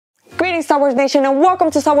Hey Star Wars Nation, and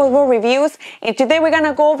welcome to Star Wars World Reviews. And today we're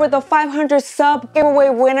gonna go over the 500 sub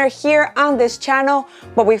giveaway winner here on this channel.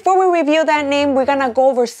 But before we reveal that name, we're gonna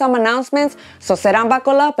go over some announcements. So sit down,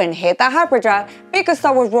 buckle up, and hit that hyperdrive because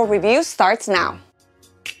Star Wars World Reviews starts now.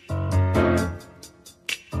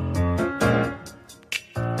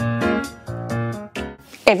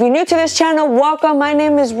 If you're new to this channel, welcome. My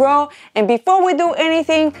name is Ro, and before we do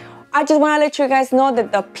anything, I just want to let you guys know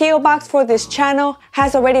that the PO box for this channel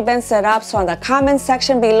has already been set up. So on the comment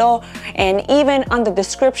section below and even on the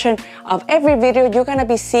description of every video, you're going to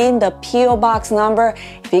be seeing the PO box number.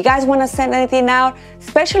 If you guys want to send anything out,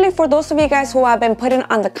 especially for those of you guys who have been putting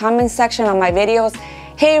on the comment section of my videos,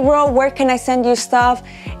 hey Ro, where can I send you stuff?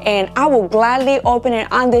 And I will gladly open it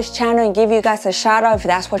on this channel and give you guys a shout out if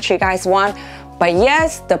that's what you guys want. But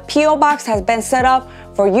yes, the PO box has been set up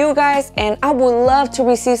for you guys, and I would love to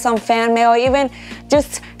receive some fan mail, even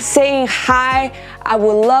just saying hi. I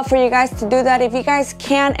would love for you guys to do that. If you guys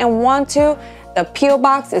can and want to, the PO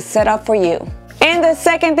box is set up for you. And the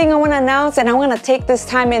second thing I want to announce, and I want to take this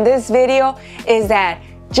time in this video, is that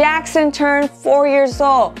Jackson turned 4 years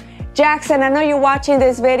old. Jackson, I know you're watching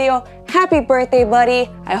this video. Happy birthday, buddy.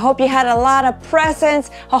 I hope you had a lot of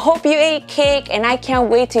presents. I hope you ate cake, and I can't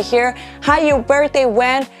wait to hear how your birthday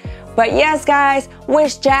went. But yes, guys,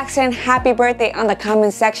 wish Jackson happy birthday on the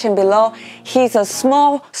comment section below. He's a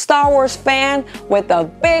small Star Wars fan with a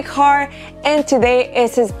big heart, and today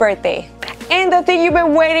is his birthday. And the thing you've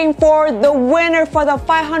been waiting for, the winner for the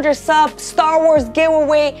 500 sub Star Wars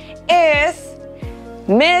giveaway is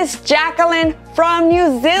Miss Jacqueline from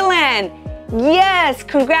New Zealand. Yes,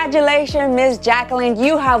 congratulations, Miss Jacqueline.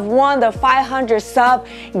 You have won the 500 sub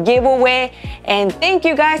giveaway. And thank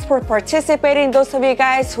you guys for participating. Those of you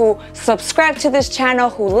guys who subscribe to this channel,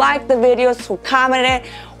 who like the videos, who commented,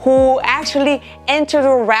 who actually entered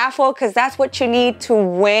the raffle, because that's what you need to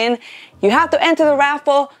win. You have to enter the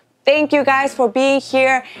raffle. Thank you guys for being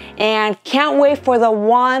here, and can't wait for the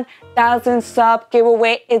 1,000 sub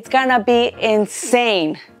giveaway. It's gonna be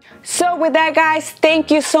insane. So with that, guys,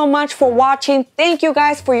 thank you so much for watching. Thank you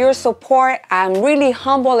guys for your support. I'm really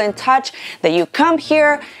humble and touched that you come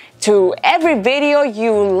here to every video,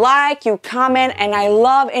 you like, you comment, and I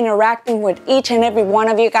love interacting with each and every one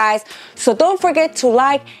of you guys. So don't forget to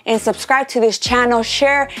like and subscribe to this channel,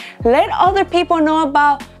 share, let other people know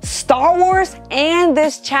about Star Wars and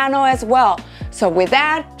this channel as well. So with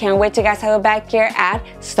that, can't wait to guys have you back here at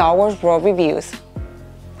Star Wars World Reviews.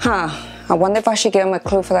 I wonder if I should give him a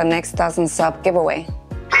clue for the next 1,000 sub giveaway.